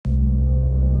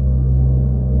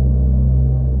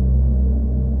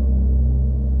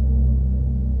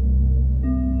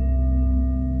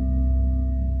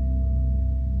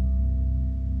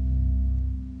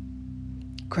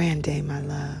Grand day, my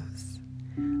loves.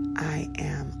 I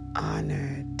am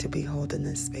honored to be holding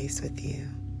this space with you.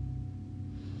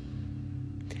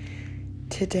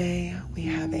 Today, we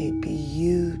have a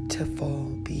beautiful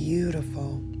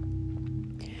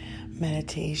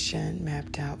meditation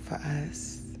mapped out for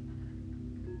us.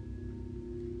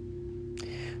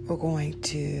 We're going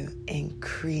to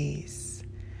increase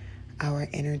our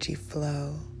energy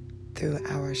flow through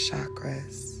our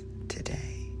chakras today.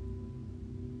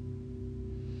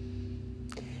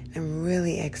 I'm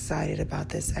really excited about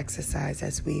this exercise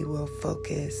as we will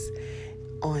focus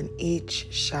on each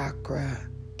chakra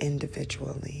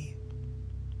individually.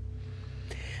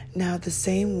 Now, the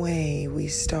same way we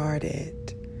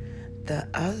started the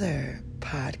other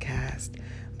podcast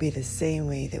will be the same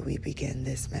way that we begin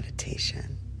this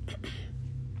meditation.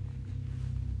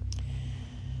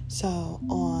 So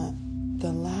on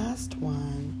the last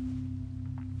one,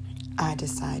 I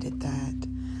decided that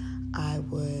I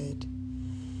would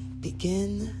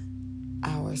begin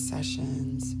our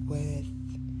sessions with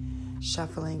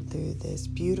shuffling through this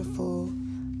beautiful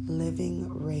living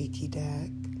Reiki deck.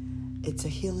 It's a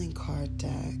healing card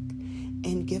deck,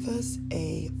 and give us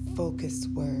a focus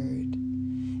word,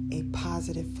 a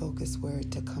positive focus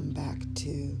word to come back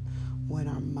to when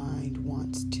our mind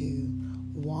wants to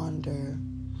wander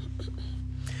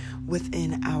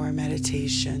within our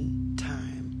meditation time.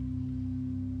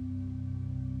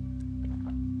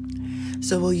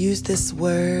 So we'll use this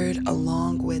word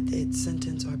along with its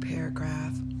sentence or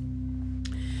paragraph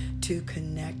to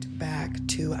connect back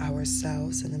to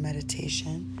ourselves in the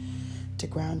meditation, to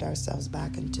ground ourselves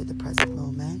back into the present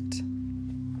moment.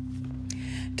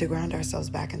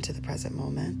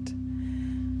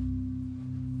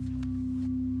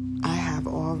 I have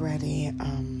already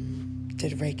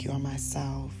did Reiki on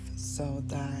myself so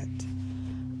that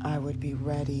I would be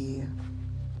ready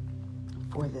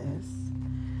for this.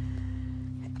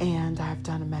 And I've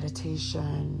done a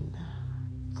meditation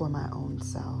for my own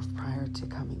self prior to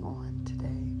coming on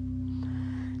today.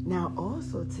 Now,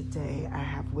 also today, I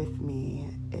have with me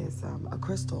is a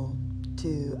crystal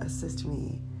to assist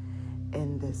me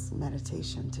in this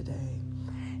meditation today.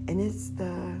 And it's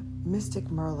the Mystic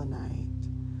Merlinite.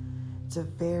 It's a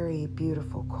very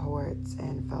beautiful quartz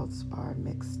and feldspar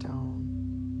mixed stone.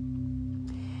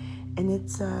 And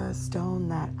it's a stone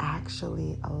that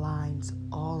actually aligns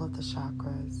all of the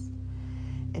chakras.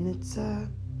 And it's a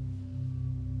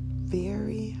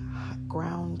very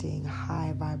grounding,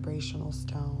 high vibrational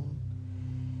stone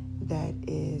that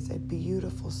is a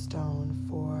beautiful stone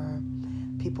for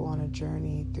people on a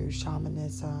journey through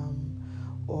shamanism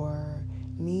or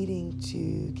needing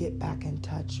to get back in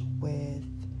touch with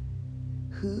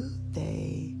who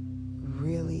they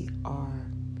really are.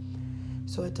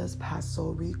 So it does past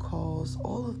soul recalls,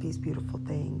 all of these beautiful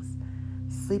things.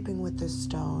 Sleeping with this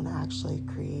stone actually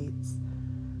creates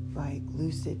like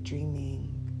lucid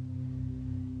dreaming.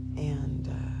 And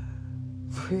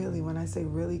really, when I say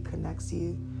really connects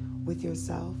you with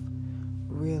yourself,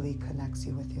 really connects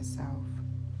you with yourself.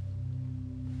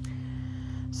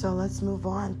 So let's move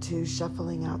on to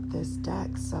shuffling out this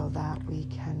deck so that we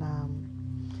can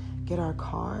get our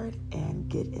card and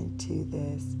get into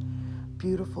this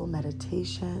beautiful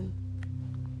meditation.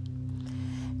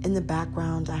 In the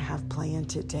background, I have playing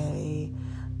today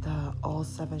the All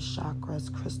Seven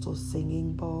Chakras Crystal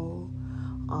Singing Bowl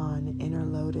on Inner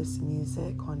Lotus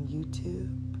Music on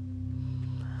YouTube.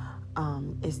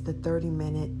 It's the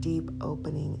 30-minute deep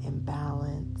opening and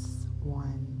balance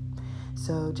one.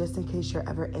 So just in case you're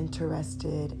ever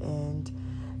interested in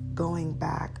going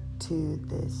back to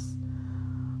this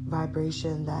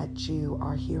vibration that you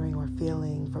are hearing or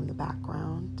feeling from the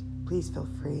background, please feel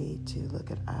free to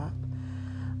look it up.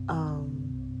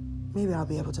 Maybe I'll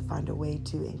be able to find a way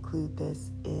to include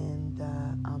this in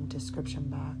the description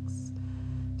box.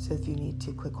 So if you need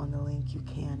to click on the link, you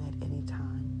can at any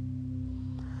time.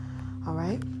 All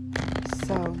right.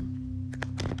 So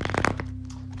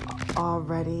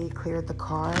already cleared the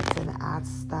cards and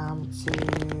asked them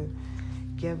to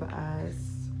give us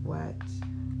what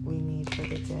we need for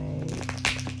the day.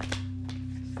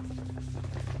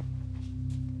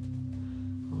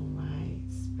 All right,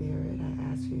 Spirit,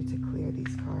 I ask you to clear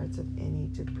these cards of any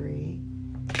debris.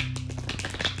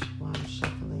 While I'm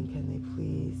shuffling, can they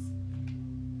please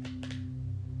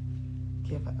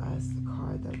give us the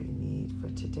card that we need for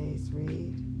today's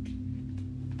read?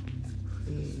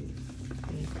 Please.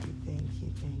 Thank you, thank you,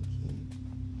 thank you.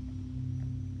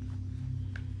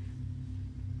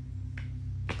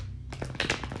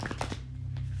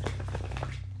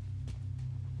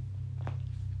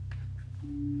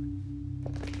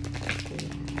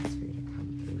 Spirit, I ask for you to come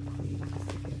through, please,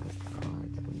 to give us the card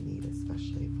that we need,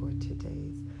 especially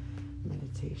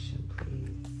meditation,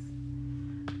 please.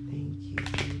 Thank you,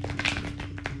 thank you, thank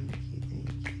you, thank you, thank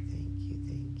you, thank you,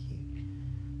 thank you.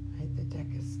 Right, the deck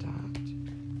has stopped.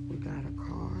 We got a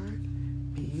card,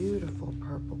 beautiful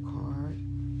purple card.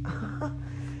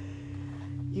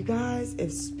 You guys,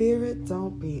 if spirit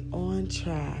don't be on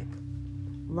track,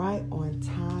 right on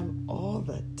time, all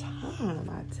the time,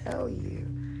 I tell you.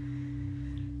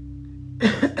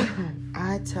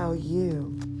 I tell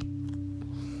you.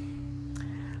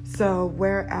 So,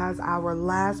 whereas our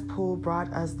last pull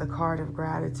brought us the card of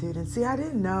gratitude, and see, I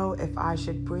didn't know if I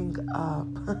should bring up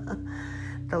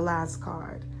the last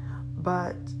card,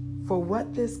 but for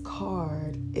what this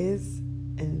card is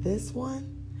in this one,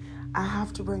 I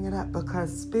have to bring it up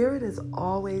because spirit is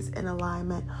always in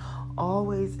alignment,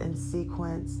 always in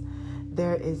sequence.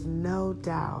 There is no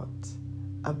doubt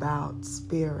about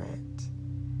spirit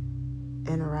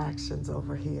interactions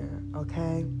over here,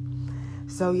 okay?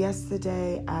 So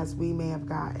yesterday, as we may have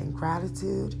gotten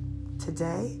gratitude,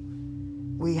 today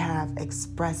we have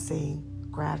expressing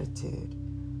gratitude,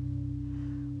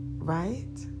 right?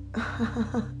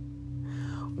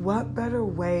 What better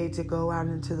way to go out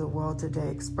into the world today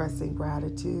expressing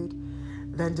gratitude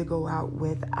than to go out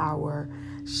with our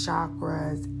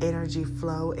chakras, energy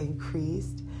flow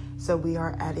increased? So we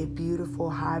are at a beautiful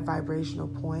high vibrational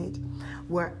point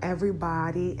where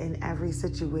everybody in every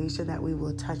situation that we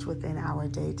will touch within our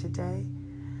day today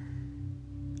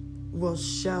will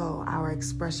show our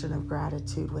expression of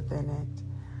gratitude within it.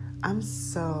 I'm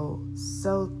so,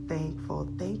 so thankful.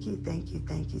 Thank you, thank you,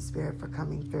 thank you, Spirit, for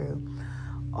coming through.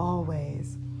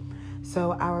 Always.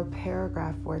 So our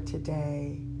paragraph for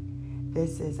today,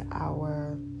 this is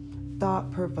our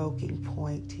thought-provoking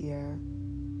point here.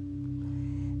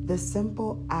 The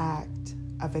simple act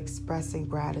of expressing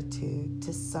gratitude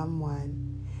to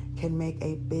someone can make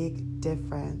a big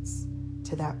difference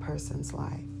to that person's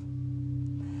life.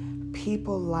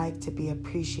 People like to be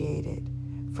appreciated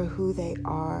for who they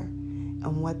are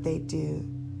and what they do.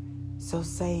 So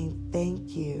saying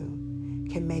thank you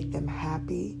can make them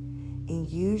happy and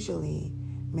usually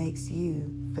makes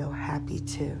you feel happy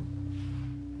too.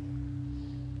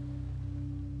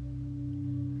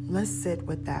 Let's sit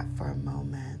with that for a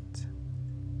moment.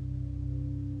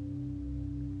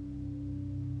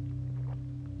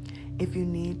 If you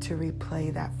need to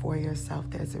replay that for yourself,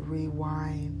 there's a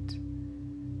rewind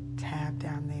tab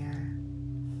down there.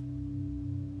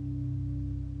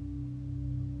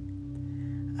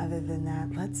 Other than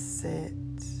that, let's sit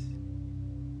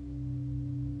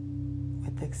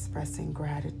with expressing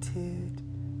gratitude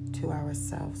to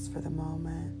ourselves for the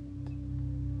moment.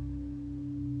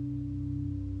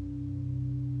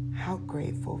 How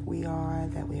grateful we are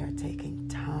that we are taking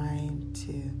time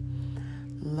to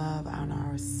love on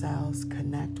ourselves,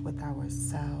 connect with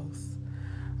ourselves,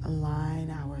 align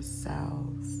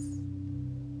ourselves.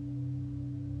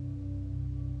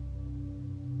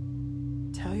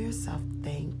 Tell yourself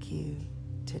thank you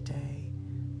today,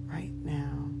 right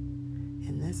now,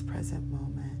 in this present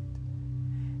moment.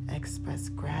 Express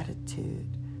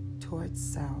gratitude towards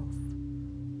self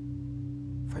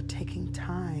for taking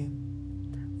time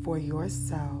for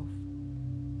yourself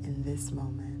in this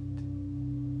moment.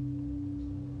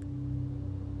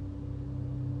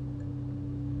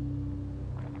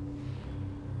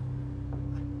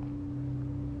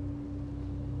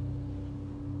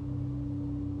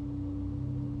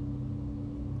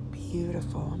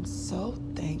 Beautiful. I'm so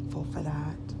thankful for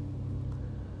that.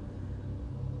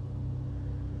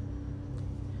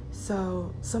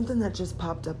 So, something that just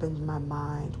popped up in my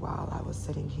mind while I was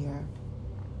sitting here.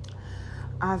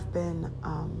 I've been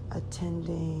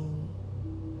attending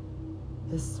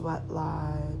the sweat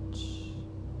lodge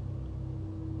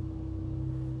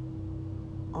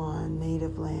on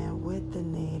native land with the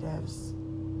natives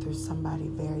through somebody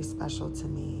very special to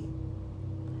me.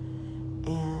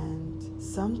 And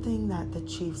something that the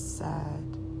chief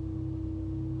said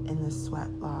in the sweat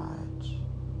lodge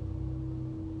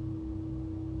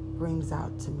rings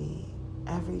out to me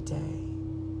every day.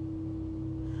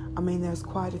 I mean, there's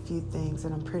quite a few things,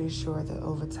 and I'm pretty sure that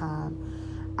over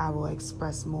time I will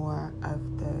express more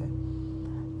of the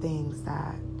things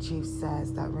that Chief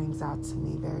says that rings out to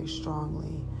me very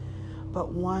strongly.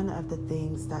 But one of the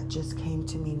things that just came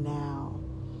to me now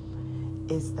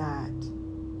is that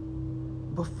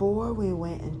before we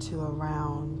went into a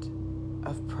round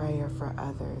of prayer for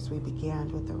others, we began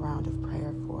with a round of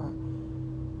prayer for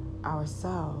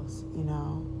ourselves, you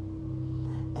know.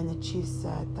 And the chief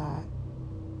said that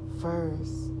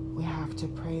first we have to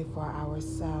pray for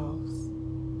ourselves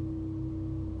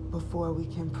before we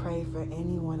can pray for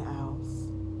anyone else.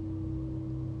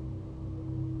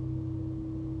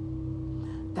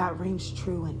 that rings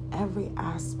true in every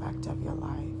aspect of your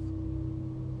life.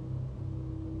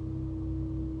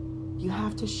 You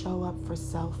have to show up for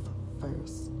self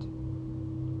first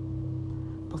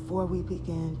before we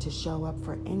begin to show up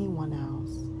for anyone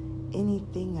else,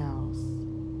 anything else.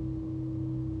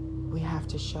 We have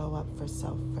to show up for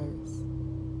self first.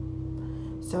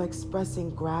 So expressing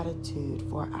gratitude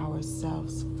for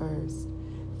ourselves first,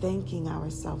 thanking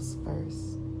ourselves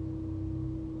first,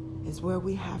 is where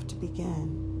we have to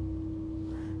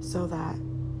begin, so that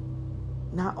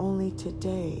not only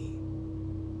today,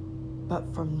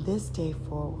 but from this day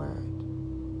forward,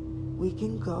 we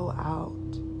can go out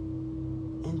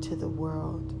into the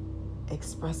world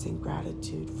expressing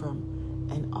gratitude from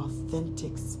an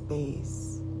authentic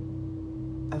space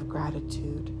of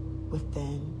gratitude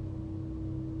within.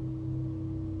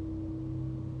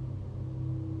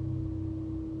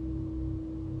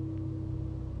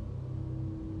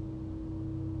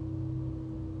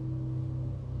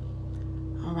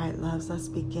 All right, loves, let's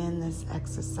begin this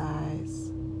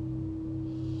exercise.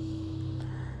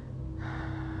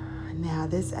 Now,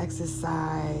 this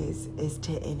exercise is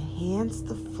to enhance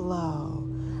the flow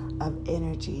of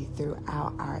energy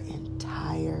throughout our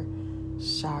entire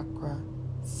chakra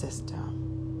system.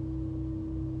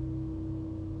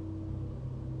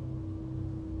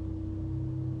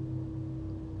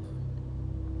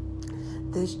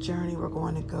 This journey, we're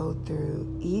going to go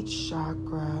through each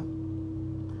chakra,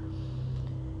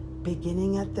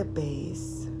 beginning at the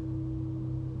base.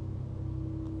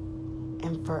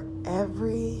 And for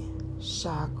every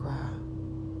chakra,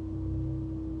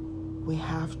 we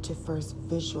have to first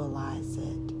visualize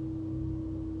it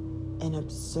and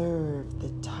observe the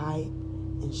type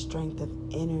and strength of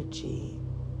energy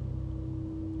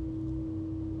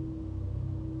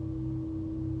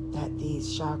that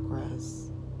these chakras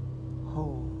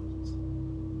hold.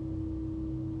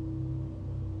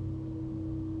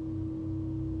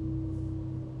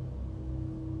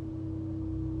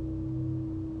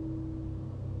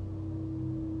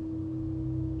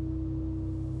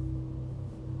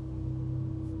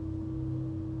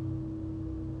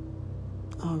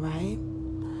 All right.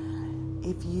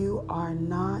 If you are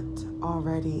not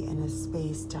already in a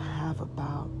space to have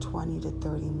about 20 to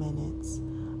 30 minutes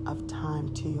of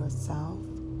time to yourself,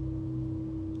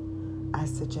 I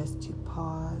suggest you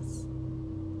pause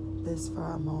this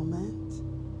for a moment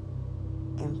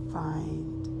and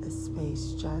find a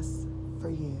space just for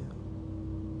you.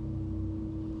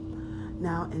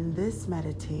 Now, in this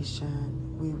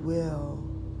meditation, we will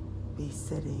be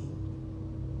sitting.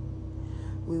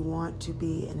 We want to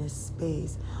be in a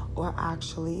space, or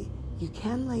actually, you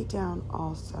can lay down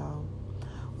also.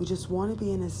 We just want to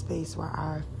be in a space where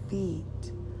our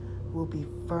feet will be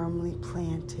firmly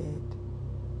planted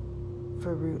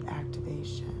for root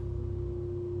activation.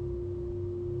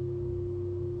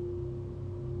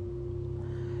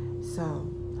 So,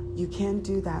 you can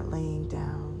do that laying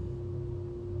down.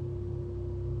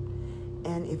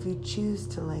 And if you choose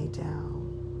to lay down,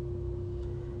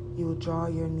 you will draw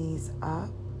your knees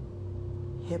up,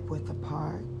 hip width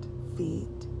apart, feet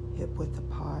hip width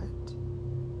apart,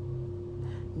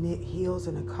 heels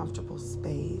in a comfortable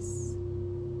space,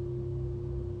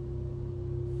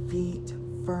 feet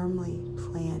firmly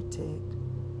planted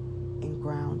and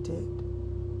grounded.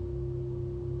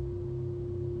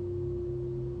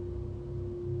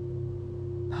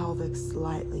 Pelvic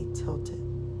slightly tilted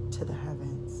to the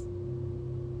heavens.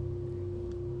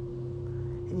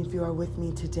 And if you are with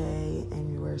me today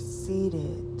and you are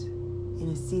seated in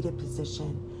a seated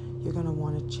position, you're going to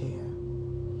want a chair.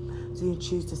 So you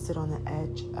choose to sit on the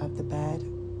edge of the bed,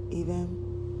 even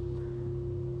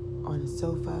on a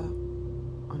sofa,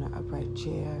 on an upright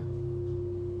chair,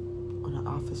 on an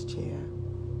office chair,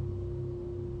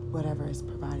 whatever is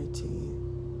provided to you.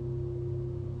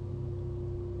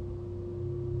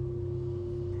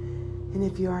 And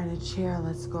if you are in a chair,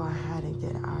 let's go ahead and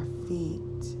get our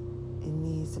feet and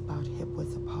knees about hip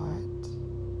width apart.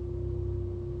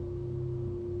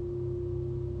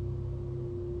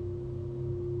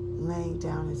 Laying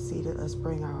down and seated, let's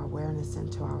bring our awareness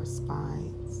into our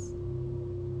spines.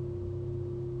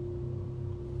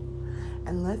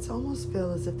 And let's almost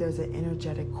feel as if there's an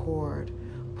energetic cord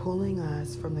pulling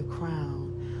us from the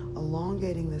crown,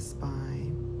 elongating the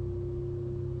spine.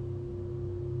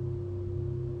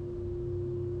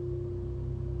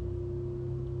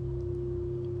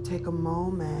 Take a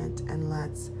moment and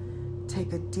let's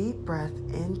take a deep breath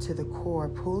into the core,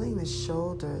 pulling the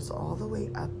shoulders all the way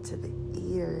up to the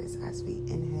ears as we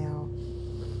inhale.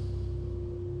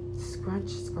 Scrunch,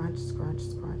 scrunch, scrunch,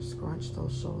 scrunch, scrunch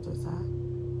those shoulders up.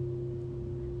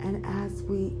 And as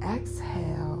we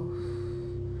exhale,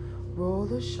 Roll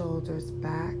the shoulders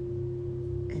back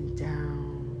and down.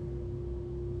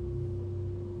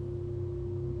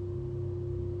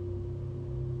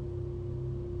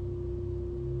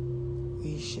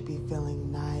 We should be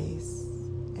feeling nice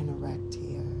and erect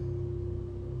here.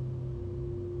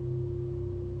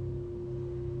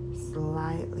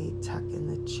 Slightly tuck in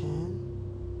the chin,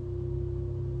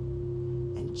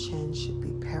 and chin should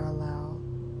be parallel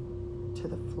to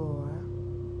the floor.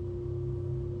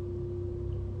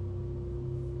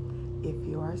 If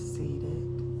you are seated,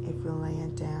 if you're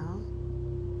laying down,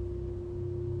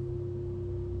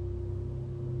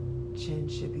 chin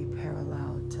should be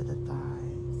parallel to the thighs.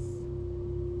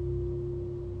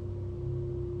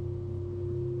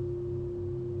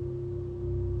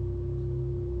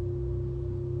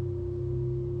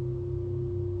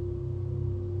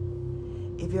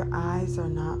 If your eyes are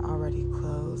not already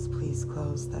closed, please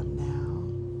close them now.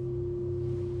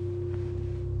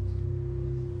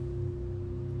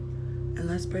 And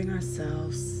let's bring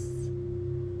ourselves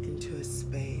into a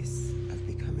space of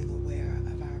becoming aware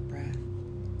of our breath.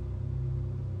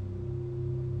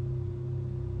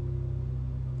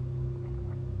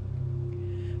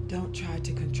 Don't try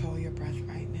to control your breath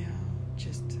right now.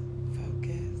 Just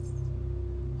focus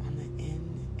on the in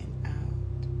and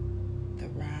out, the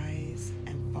rise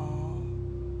and fall.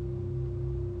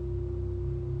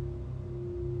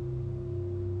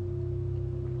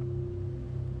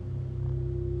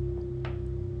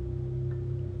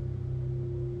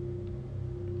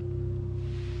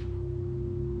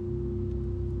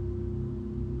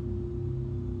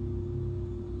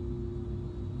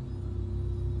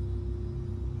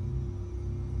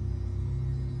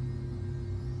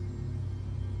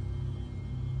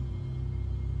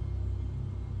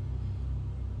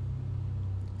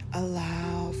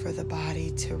 Allow for the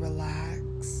body to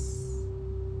relax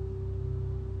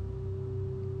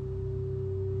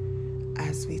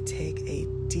as we take a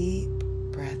deep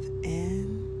breath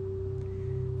in,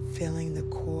 filling the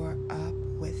core up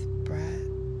with breath.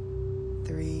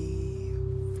 3,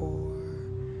 4,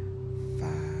 5,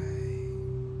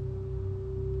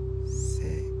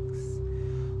 6.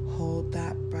 Hold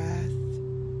that breath.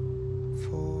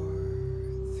 4,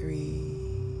 3,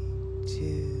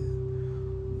 2,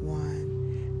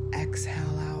 1.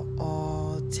 Exhale out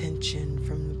all tension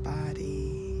from the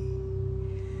body.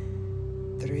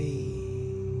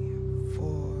 3,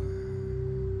 4,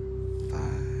 5,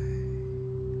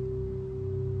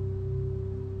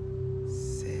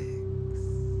 6,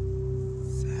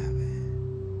 7.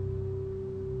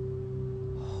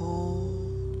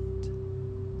 Hold.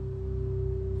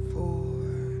 4,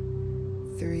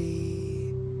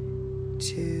 3,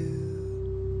 2,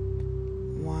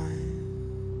 1.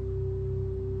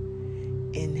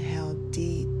 Inhale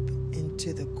deep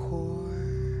into the core.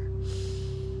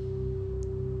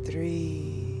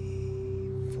 3,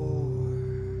 4,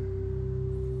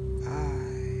 5,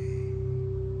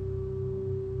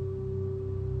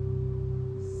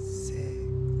 6.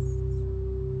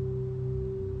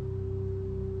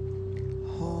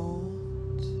 Hold.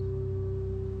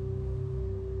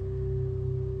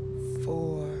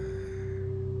 4,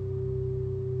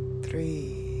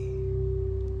 3,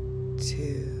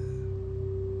 2,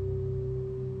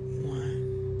 1.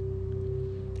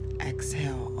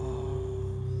 Exhale all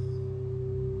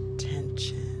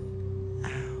tension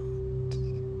out.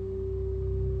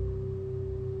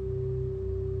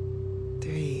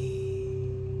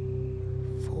 3,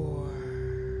 4,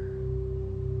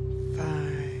 5,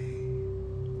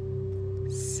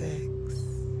 6,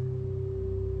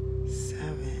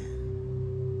 7.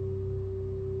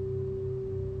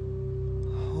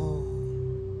 Hold.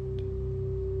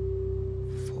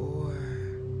 4,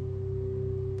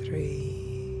 3,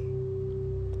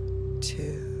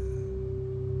 2,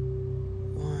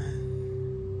 1.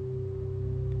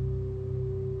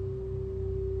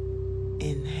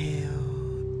 Inhale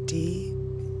deep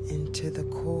into the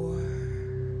core.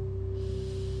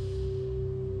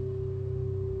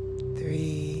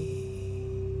 3,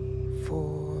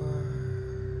 4,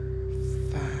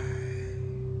 5,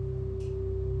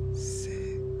 6.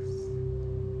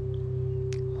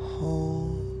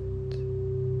 Hold.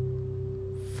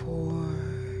 4,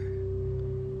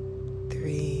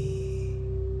 3,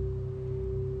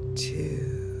 2,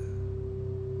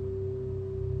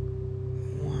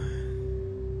 1.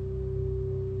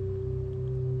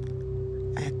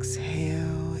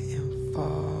 Exhale and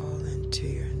fall into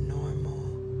your normal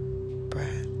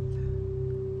breath.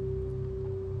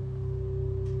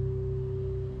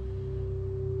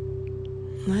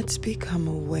 Let's become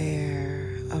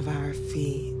aware of our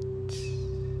feet.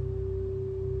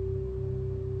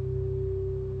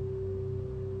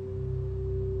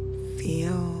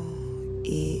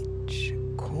 each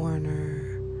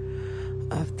corner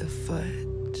of the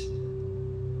foot,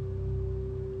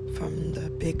 from the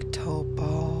big toe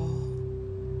ball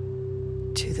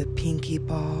to the pinky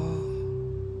ball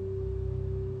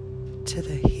to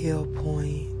the heel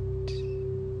point.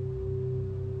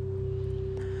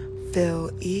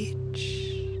 Feel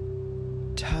each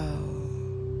toe.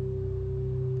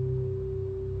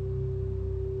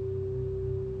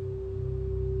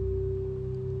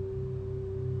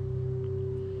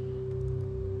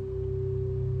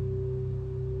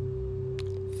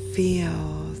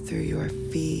 Feel through your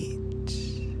feet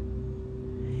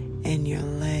and your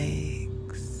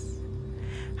legs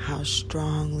how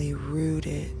strongly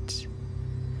rooted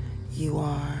you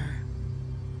are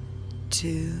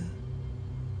to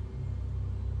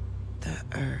the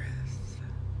earth.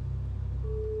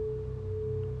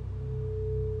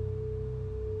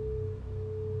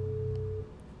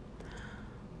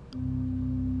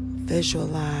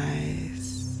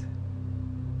 Visualize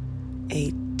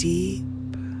a deep,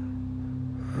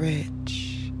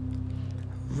 rich,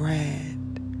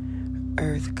 red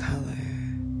earth color.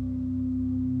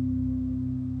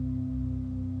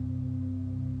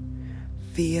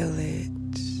 Feel it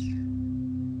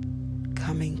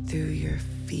coming through your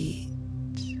feet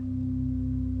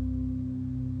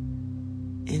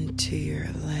into your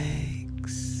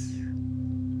legs,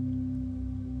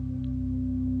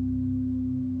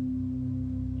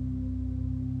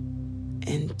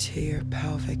 into your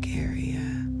pelvic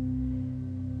area,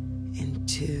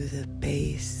 into the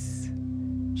base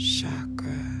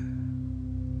chakra.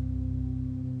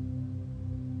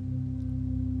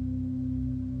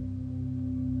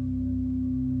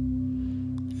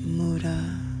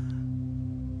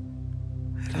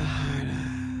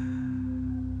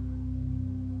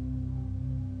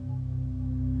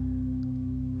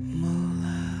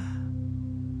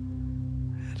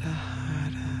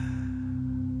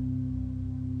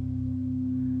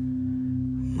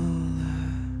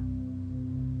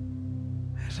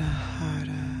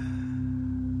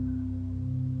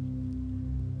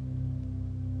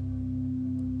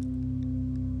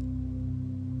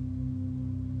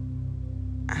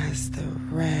 As the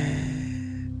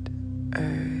red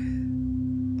earth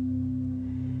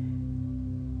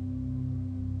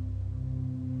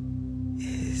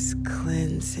is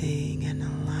cleansing and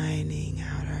aligning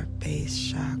out our base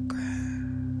chakra,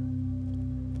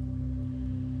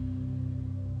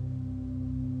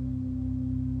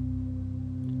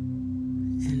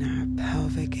 and our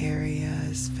pelvic area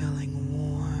is feeling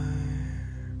warm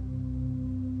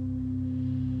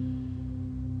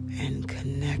and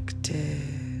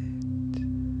connected.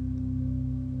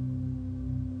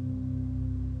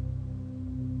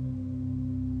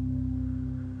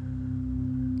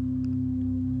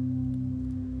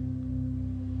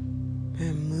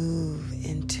 And move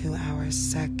into our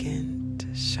second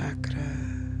chakra,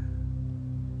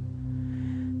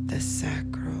 the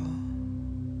sacral.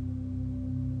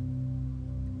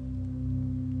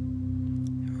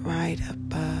 Right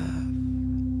above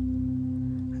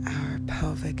our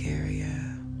pelvic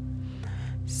area,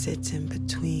 sits in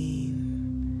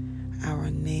between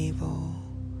our navel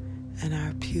and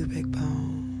our pubic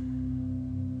bone.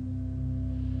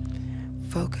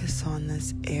 Focus on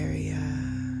this area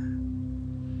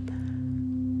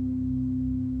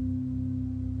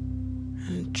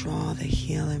and draw the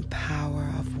healing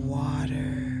power of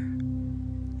water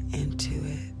into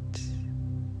it.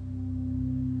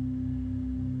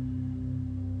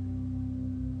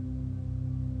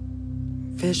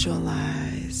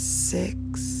 Visualize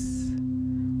 6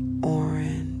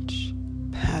 orange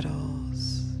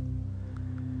petals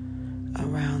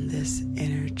around this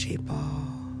energy ball,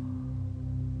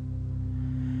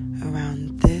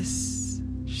 around this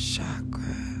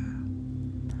chakra,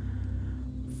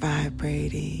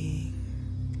 vibrating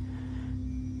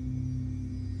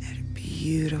at a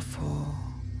beautiful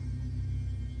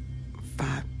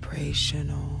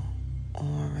vibrational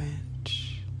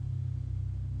orange.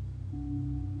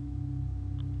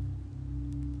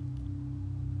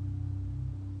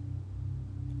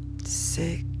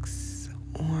 Six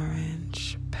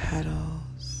orange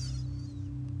petals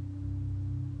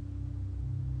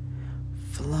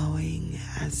flowing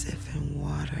as if in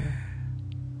water.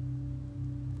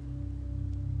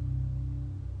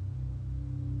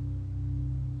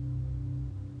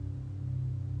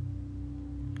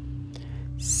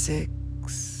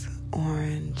 Six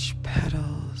orange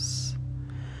petals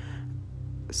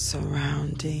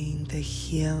surrounding the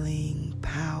healing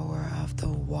power of the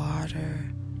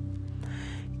water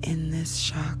in this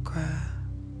chakra.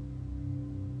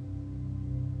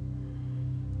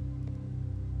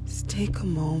 Just take a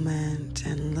moment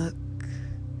and look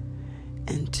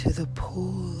into the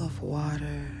pool of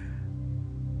water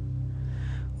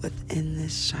within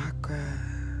this chakra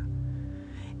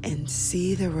and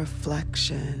see the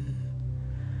reflection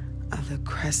of the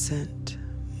crescent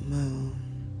moon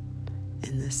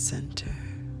in the center.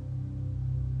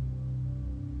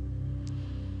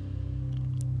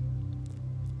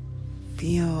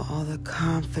 Feel all the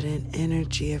confident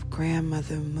energy of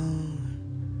Grandmother Moon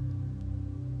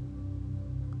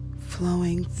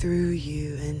flowing through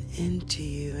you and into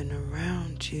you and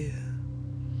around you.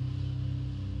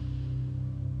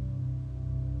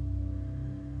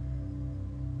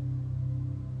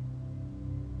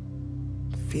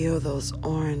 Feel those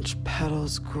orange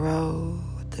petals grow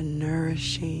with the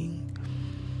nourishment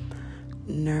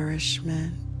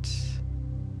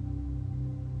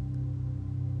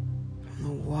from the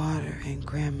water and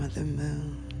Grandmother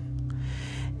Moon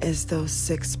as those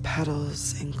 6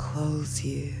 petals enclose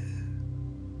you.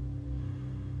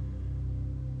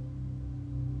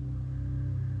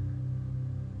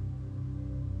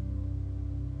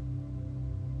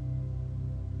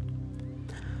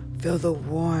 Feel the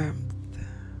warmth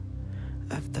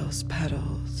of those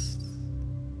petals.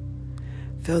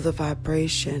 Feel the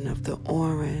vibration of the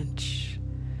orange.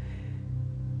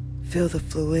 Feel the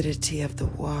fluidity of the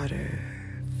water.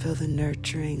 Feel the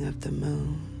nurturing of the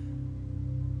moon.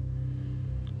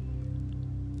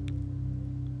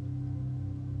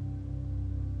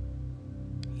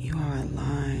 You are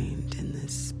aligned in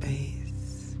this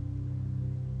space.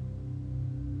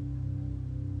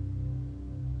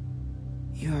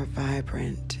 You are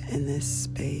vibrant in this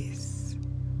space.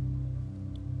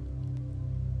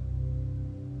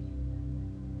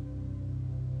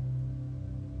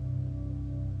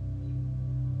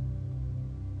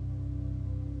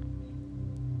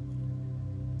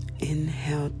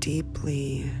 Inhale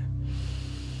deeply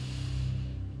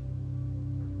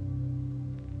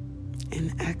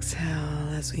and exhale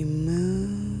as we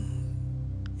move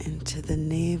into the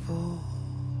navel,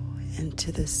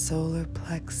 into the solar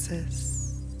plexus.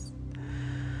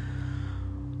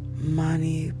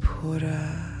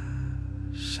 Manipura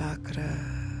chakra,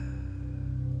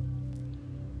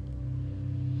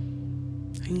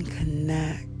 and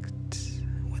connect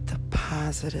with the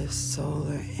positive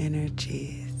solar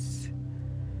energies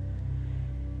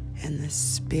and the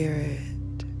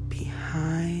spirit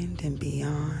behind and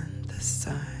beyond the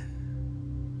sun.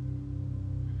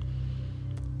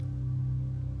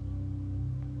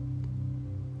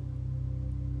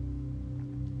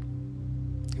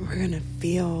 We're going to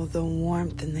feel the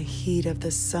warmth and the heat of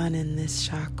the sun in this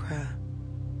chakra.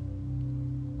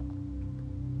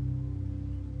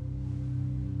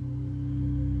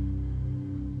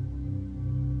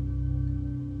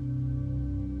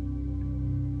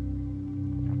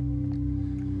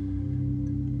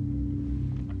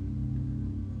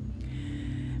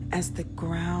 As the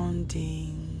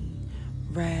grounding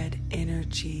red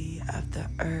energy of the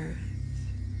earth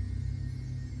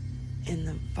in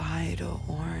the vital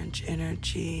orange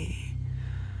energy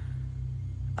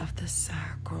of the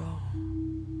sacral,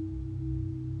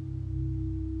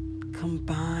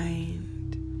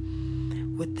 combined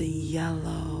with the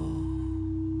yellow,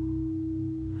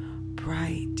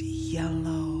 bright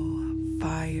yellow,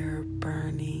 fire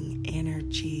burning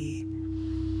energy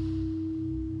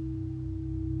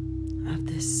of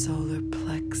this solar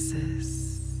plexus.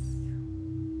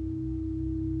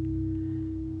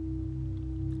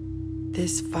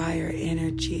 This fire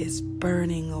energy is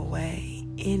burning away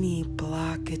any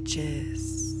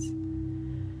blockages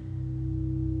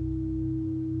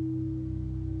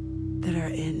that are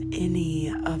in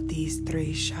any of these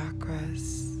 3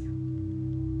 chakras.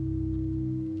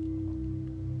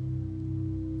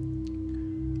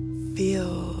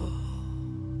 Feel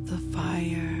the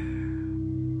fire.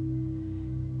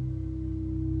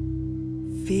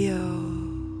 Feel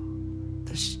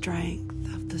the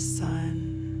strength of the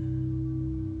sun.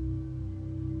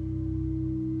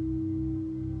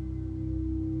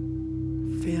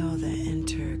 Feel the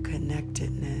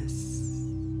interconnectedness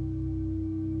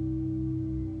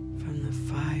from the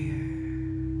fire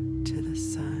to the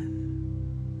sun.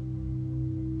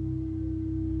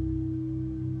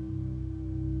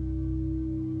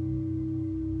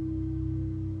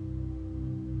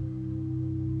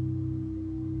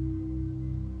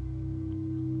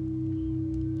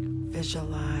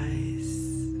 Visualize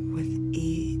with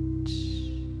each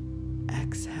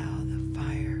exhale the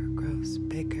fire grows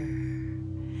bigger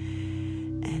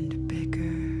and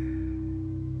bigger,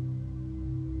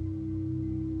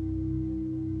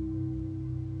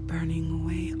 burning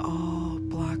away all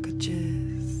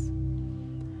blockages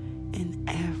in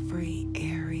every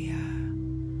area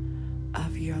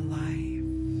of your life.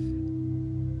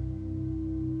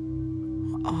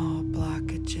 all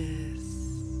blockages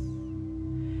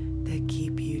that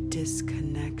keep you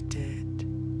disconnected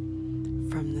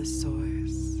from the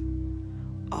source,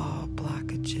 all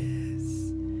blockages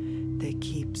that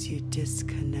keeps you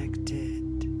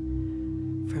disconnected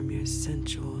from your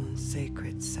sensual and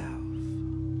sacred self,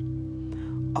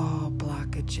 all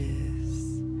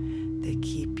blockages that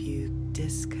keep you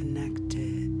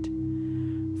disconnected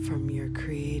from your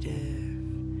creative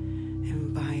and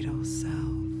vital self.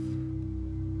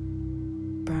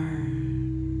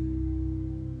 Burn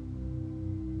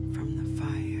from the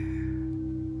fire.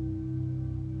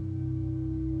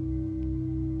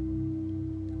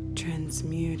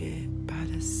 Transmuted by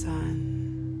the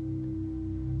sun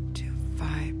to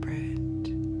vibrant,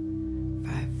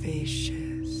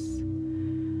 vivacious,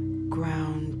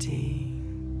 grounding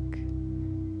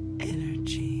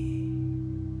energy.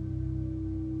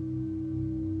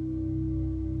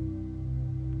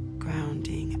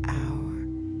 Grounding our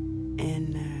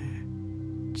energy.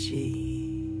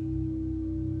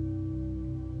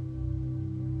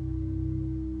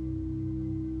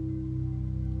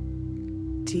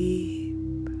 Deep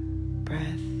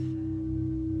breath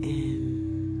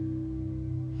in.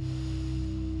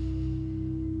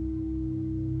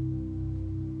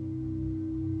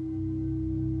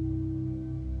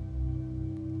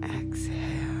 Exhale.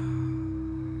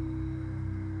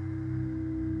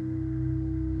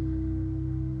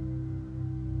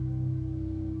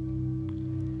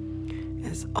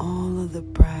 As all of the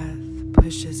breath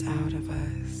pushes out of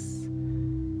us,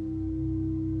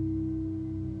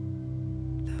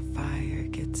 the fire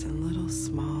gets a little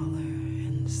smaller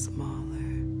and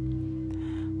smaller,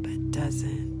 but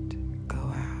doesn't go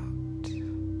out.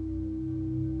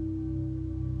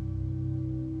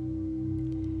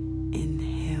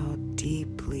 Inhale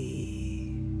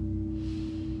deeply.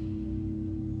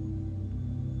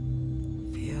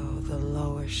 Feel the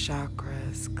lower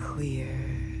chakras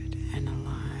cleared and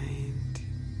aligned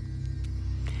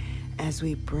as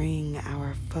we bring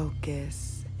our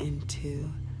focus into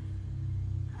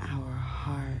our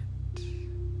heart,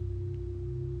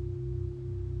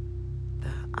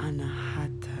 the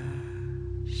Anahata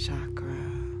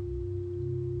chakra.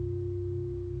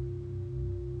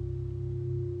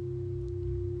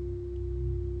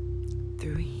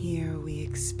 Through here we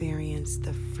experience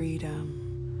the freedom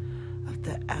of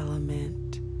the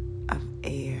element of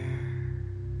air.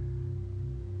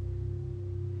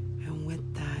 And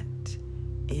with that,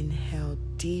 inhale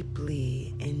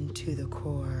deeply into the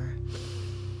core.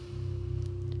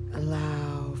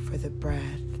 Allow for the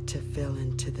breath to fill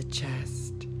into the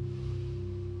chest.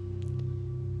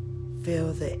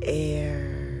 Feel the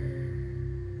air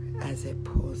as it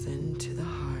pulls into the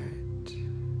heart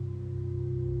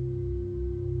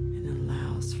and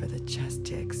allows for the chest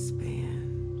to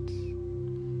expand.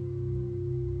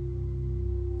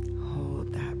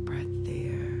 Hold that breath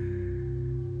there.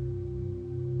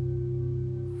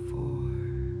 4,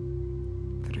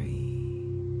 3,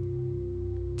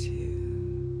 2,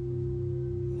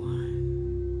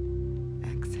 1.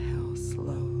 Exhale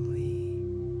slowly.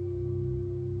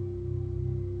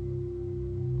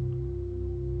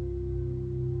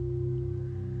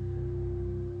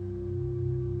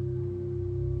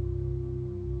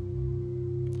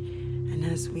 And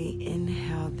as we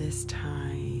inhale this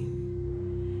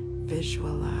time,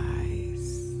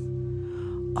 visualize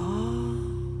all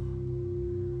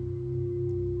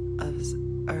of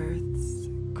Earth's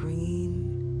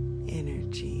green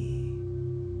energy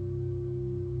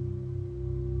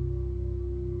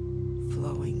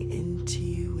flowing into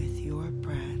you with your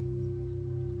breath.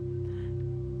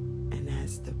 And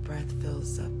as the breath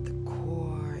fills up the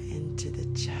core into the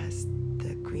chest,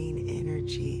 the green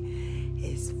energy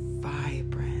is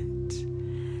vibrant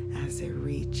as it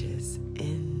reaches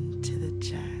into the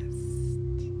chest.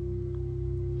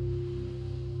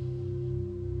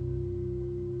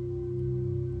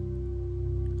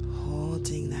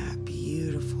 Holding that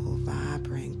beautiful,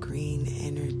 vibrant green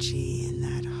energy in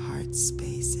that heart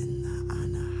space in the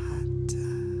Anahata.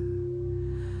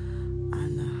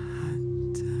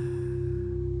 Anahata.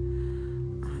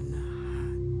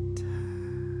 Anahata.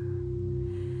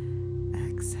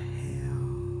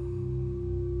 Exhale.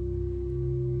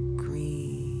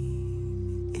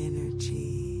 Green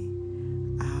energy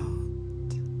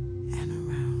out and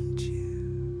around you.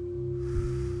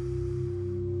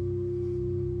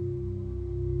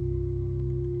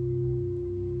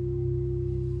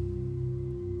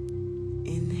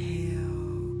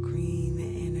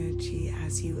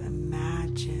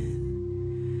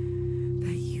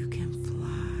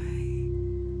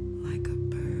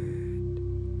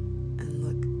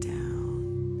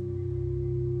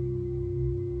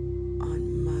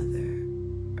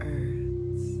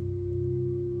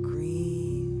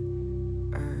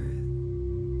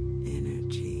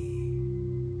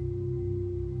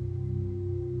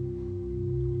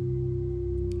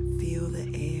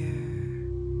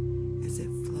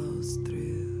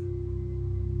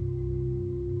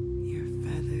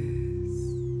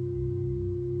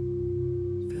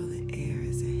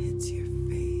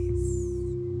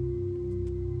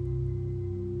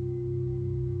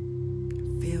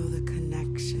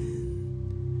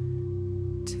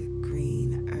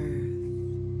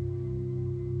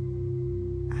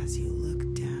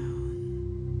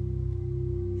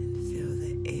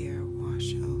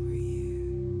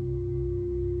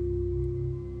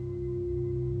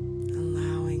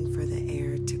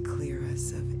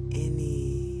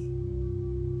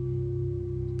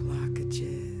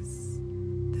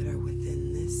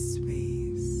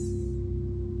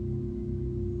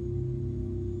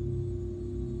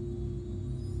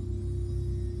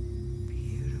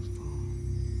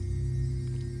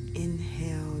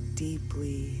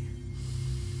 deeply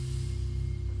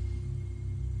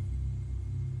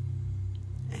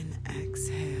and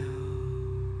exhale.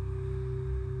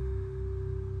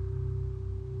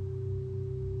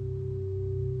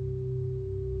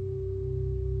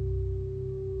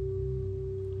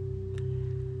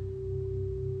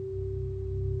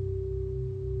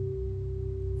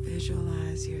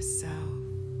 Visualize yourself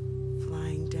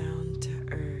flying down to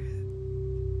earth,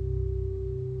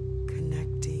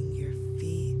 connecting your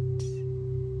feet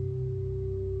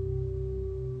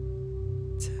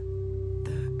to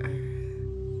the earth.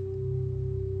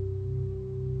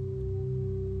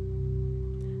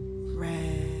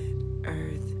 Red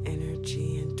earth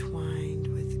energy entwined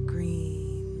with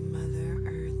green Mother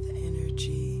Earth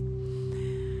energy,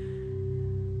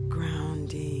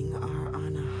 grounding our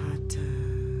anahata.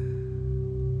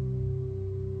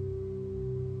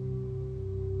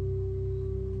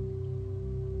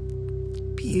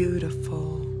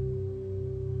 Beautiful,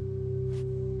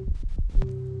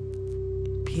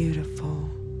 beautiful.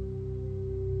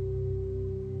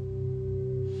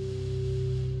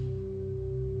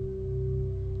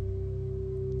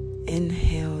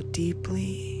 Inhale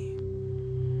deeply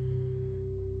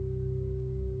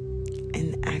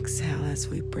and exhale as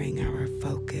we bring our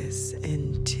focus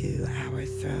into our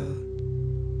throat.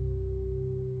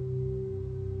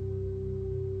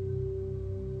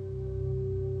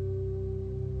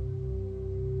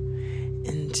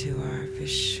 Into our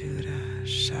Vishuddha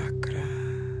chakra.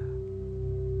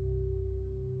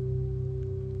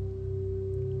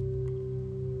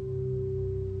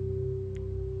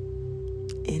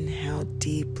 Inhale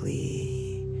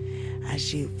deeply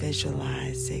as you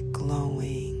visualize it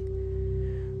glowing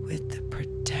with the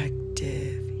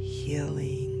protective,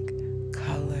 healing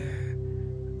color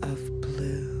of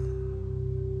blue.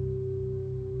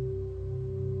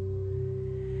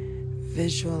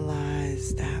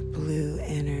 Visualize that blue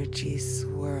energy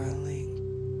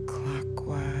swirling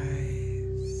clockwise,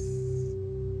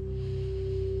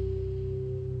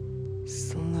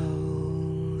 slowly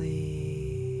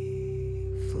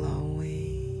flowing.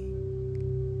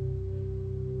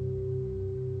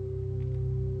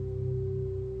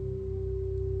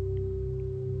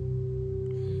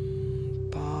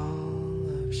 Ball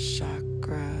of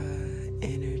chakra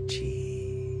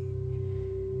energy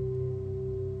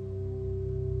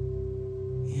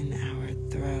in our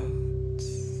throats.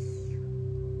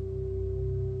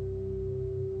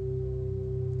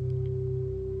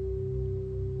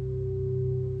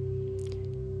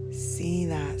 See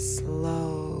that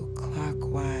slow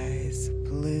clockwise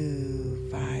blue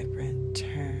vibrant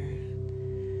turn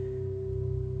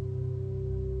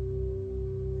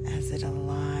as it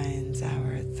aligns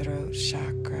our throat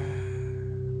chakra.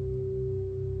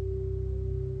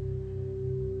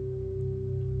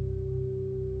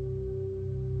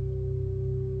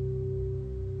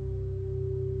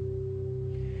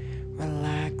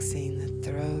 Relaxing the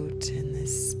throat in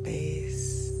this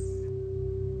space.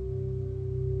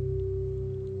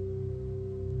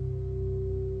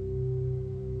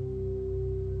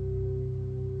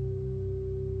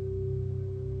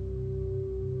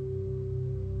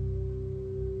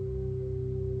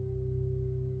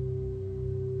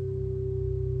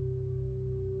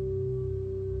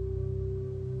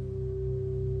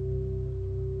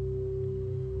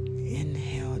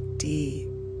 Inhale deep,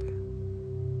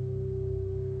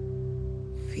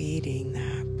 feeding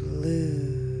that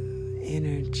blue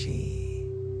energy.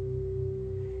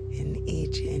 In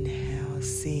each inhale,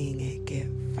 seeing it get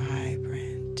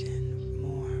vibrant and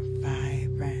more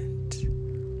vibrant.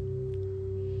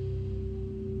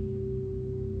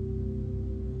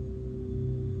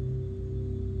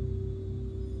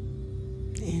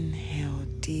 Inhale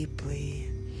deeply.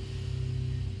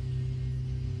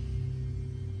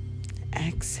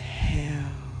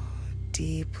 Exhale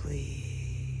deeply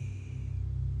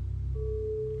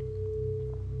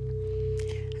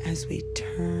as we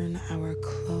turn our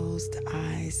closed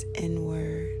eyes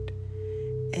inward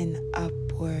and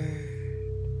upward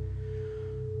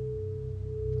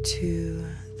to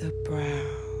the brow.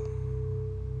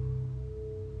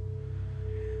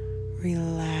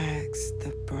 Relax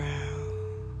the brow.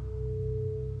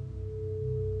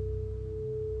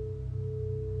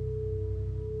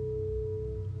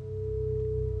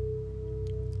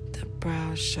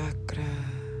 Brow chakra,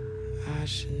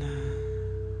 ajna.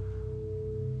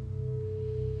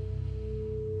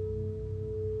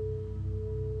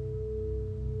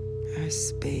 Our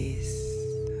space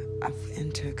of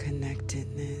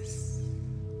interconnectedness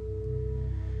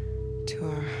to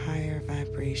our higher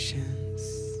vibrations.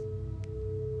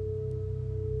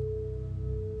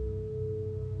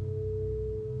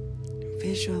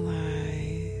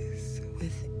 Visualize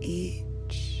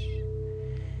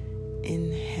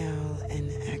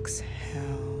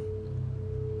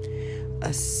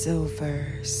a silver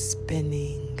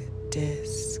spinning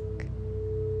disc.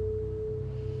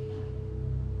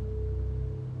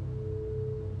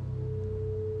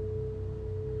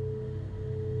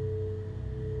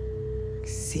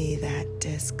 See that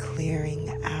disc clearing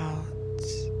out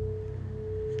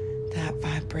that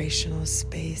vibrational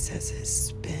space as it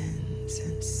spins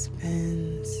and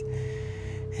spins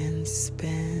and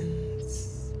spins.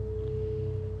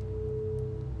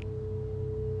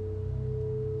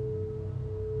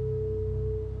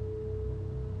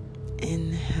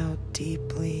 Inhale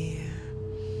deeply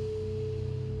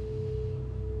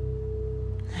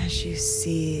as you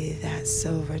see that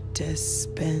silver disc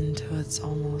spin till it's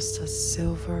almost a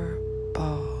silver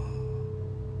ball.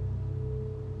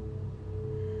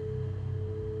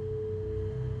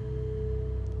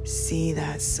 See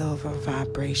that silver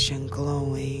vibration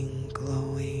glowing,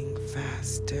 glowing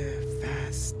faster,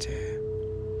 faster.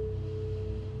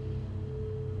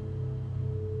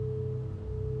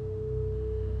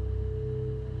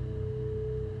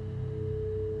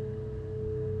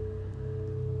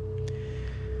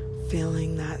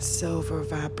 Feeling that silver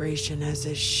vibration as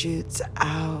it shoots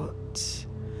out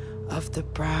of the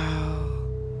brow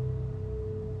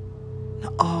and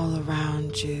all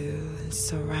around you and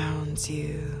surrounds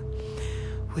you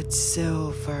with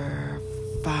silver,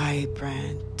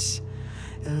 vibrant,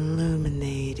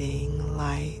 illuminating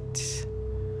light.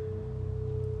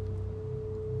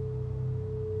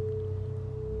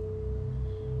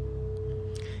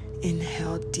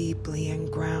 Inhale deeply and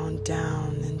ground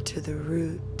down into the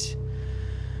root,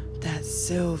 that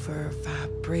silver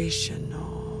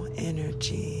vibrational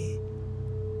energy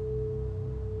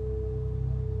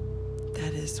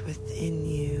that is within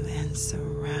you and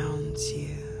surrounds you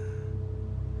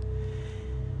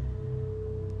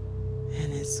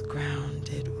and is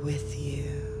grounded with you.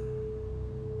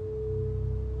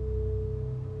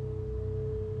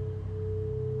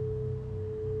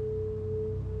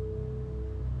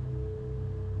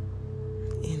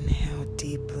 Inhale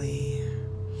deeply.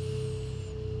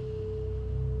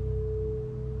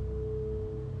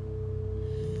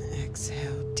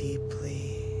 Exhale deeply.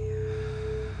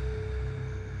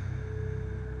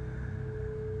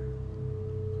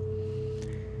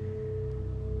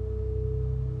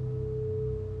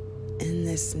 In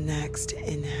this next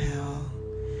inhale,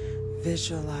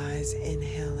 visualize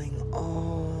inhaling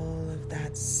all of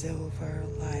that silver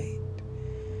light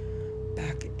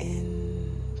back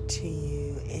into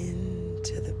you,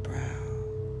 into the brow.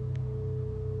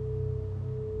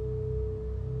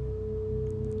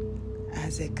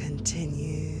 As it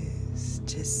continues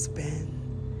to spin,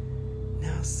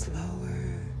 now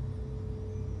slower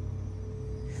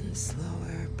and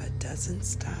slower, but doesn't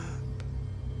stop.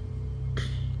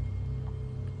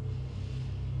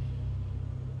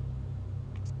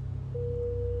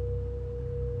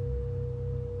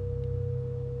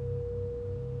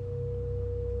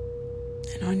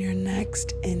 And on your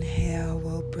next inhale,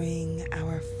 we'll bring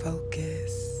our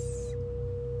focus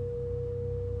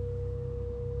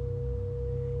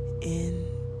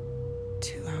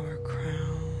into our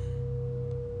crown.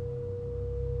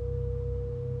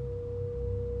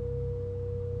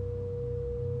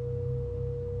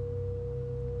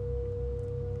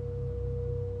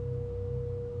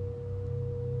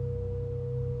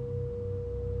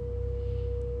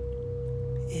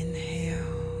 Inhale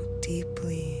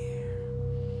deeply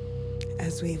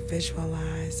as we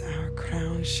visualize our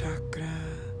crown chakra,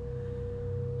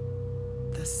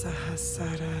 the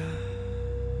Sahasrara.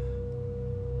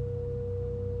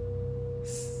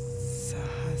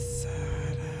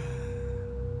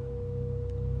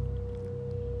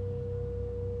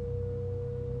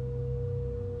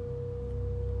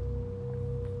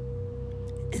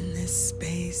 In this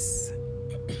space,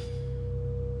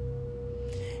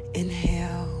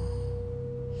 inhale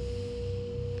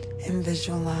and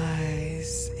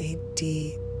visualize a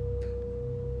deep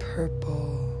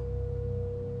purple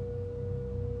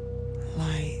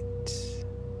light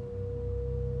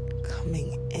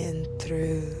coming in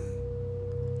through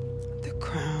the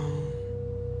crown.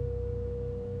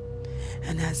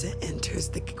 And as it enters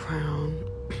the crown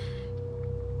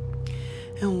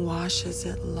and washes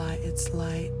its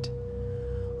light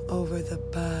over the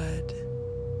bud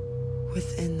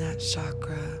within that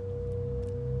chakra,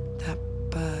 that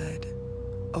bud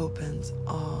opens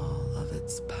all of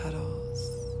its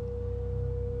petals.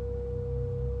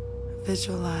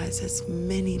 Visualize as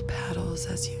many petals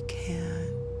as you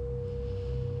can.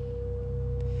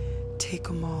 Take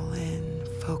them all in.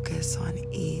 Focus on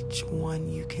each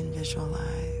one you can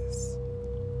visualize.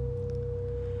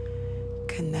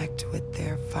 Connect with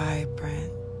their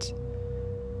vibrant,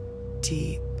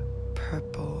 deep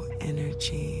purple energy.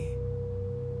 energy.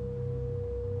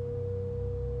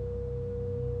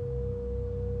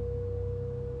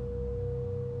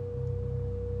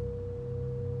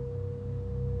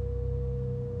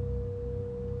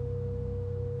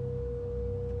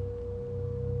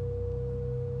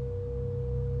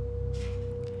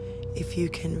 If you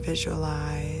can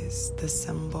visualize the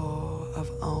symbol of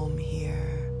Om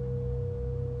here,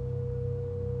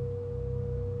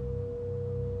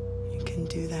 you can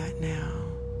do that now.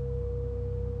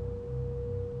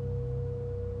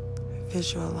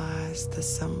 Visualize the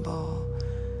symbol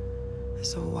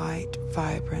as a white,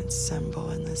 vibrant symbol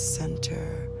in the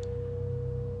center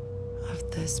of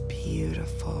this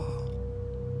beautiful,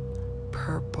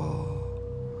 purple,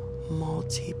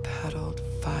 multi-petaled,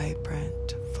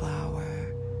 vibrant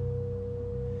flower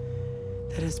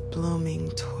that is blooming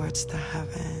towards the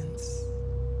heavens.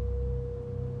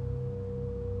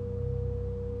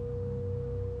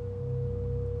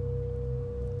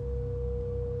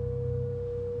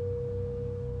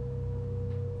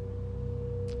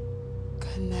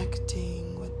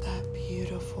 Connecting with that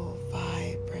beautiful,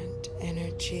 vibrant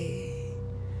energy,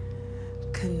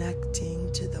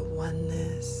 connecting to the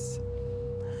oneness.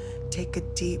 Take a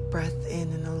deep breath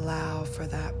in and allow for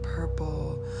that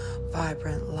purple,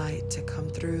 vibrant light to come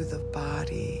through the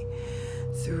body,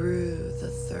 through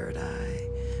the third eye,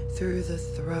 through the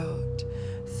throat,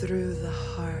 through the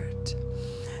heart,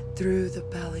 through the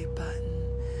belly button,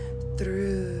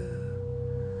 through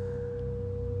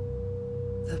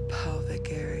the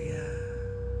pelvic area,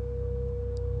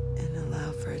 and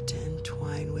allow for it to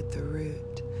entwine with the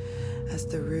root. As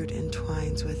the root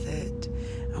entwines with it,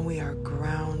 and we are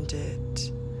grounded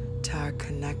to our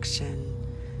connection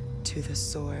to the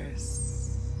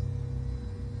source.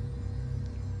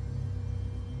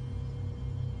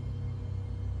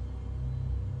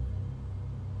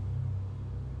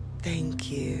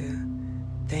 Thank you,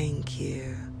 thank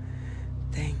you,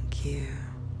 thank you.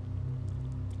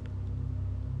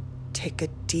 Take a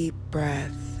deep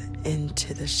breath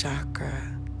into the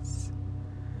chakras,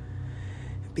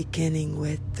 beginning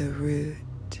with the root.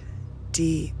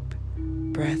 Deep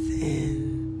breath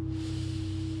in.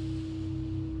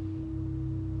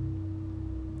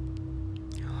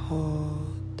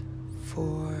 Hold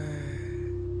 4,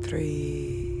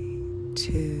 3,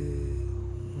 2,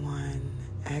 1.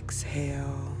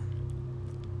 Exhale.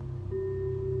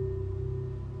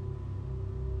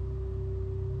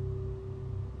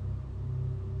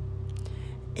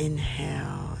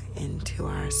 Inhale into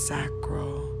our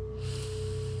sacral.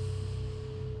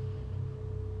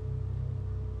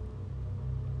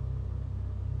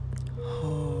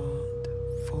 Hold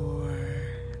 4,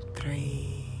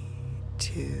 3,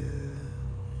 2,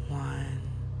 1.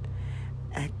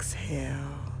 Exhale.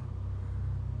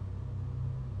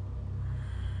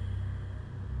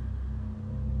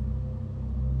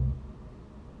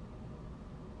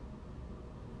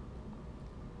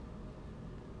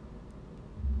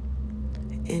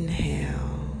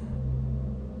 Inhale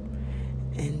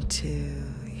into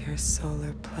your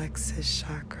solar plexus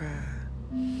chakra.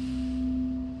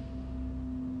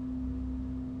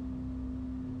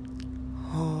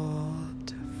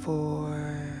 Hold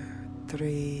 4,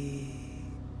 3,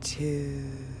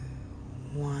 2,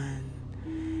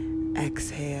 1.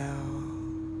 Exhale.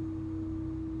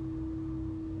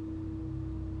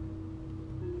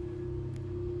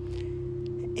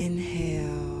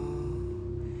 Inhale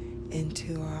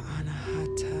into our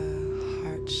Anahata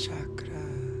heart chakra.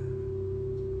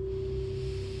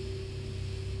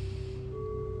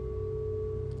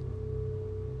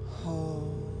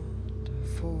 Hold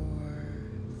 4,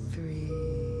 3,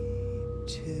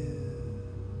 2,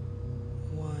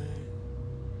 1.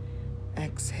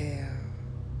 Exhale.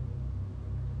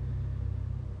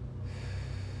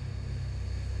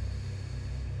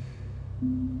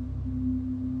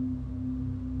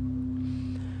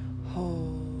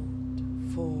 Hold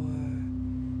 4,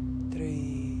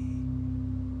 3,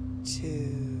 2,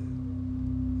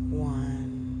 1.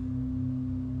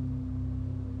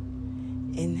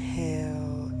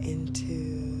 Inhale into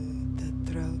the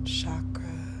throat chakra.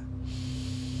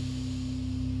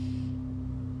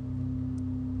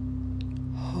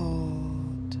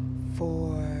 Hold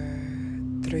 4,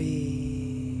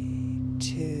 3,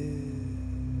 2,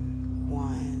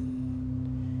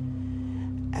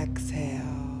 1.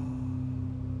 Exhale.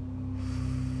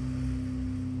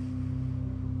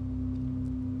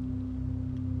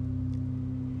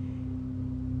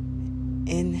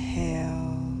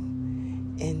 Inhale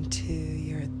into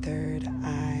your third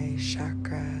eye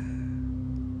chakra.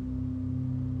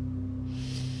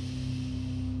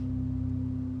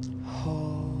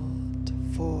 Hold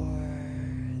 4,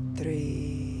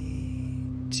 3,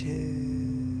 2,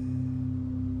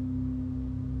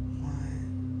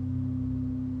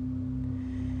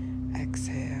 1.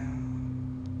 Exhale.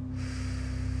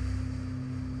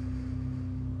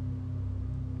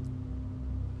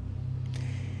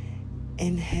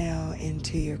 Inhale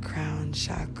into your crown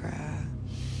chakra.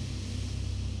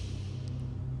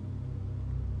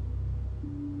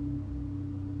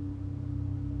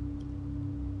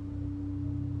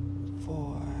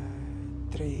 4,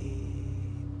 3,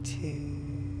 2,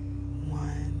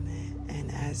 1.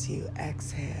 And as you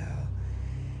exhale,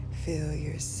 feel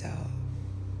yourself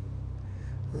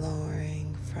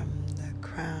lowering from the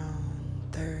crown,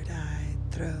 third eye,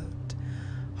 throat,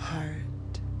 heart,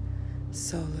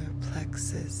 solar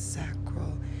plexus,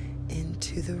 sacral,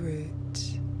 into the root.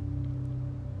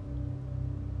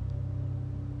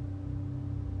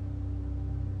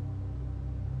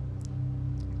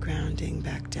 Grounding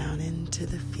back down into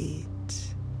the feet.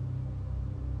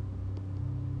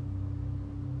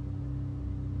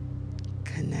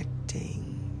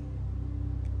 Connecting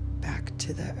back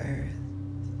to the earth.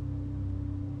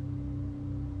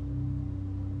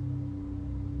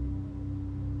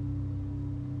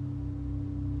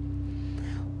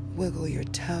 Wiggle your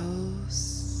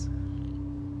toes.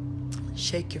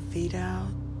 Shake your feet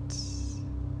out.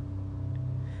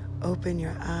 Open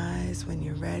your eyes when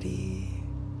you're ready.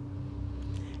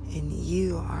 And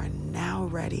you are now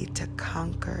ready to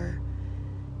conquer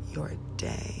your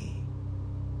day.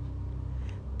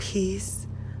 Peace,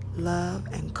 love,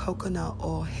 and coconut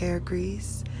oil hair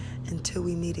grease. Until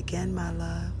we meet again, my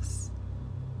loves.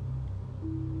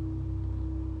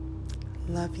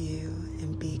 Love you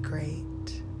and be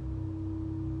great.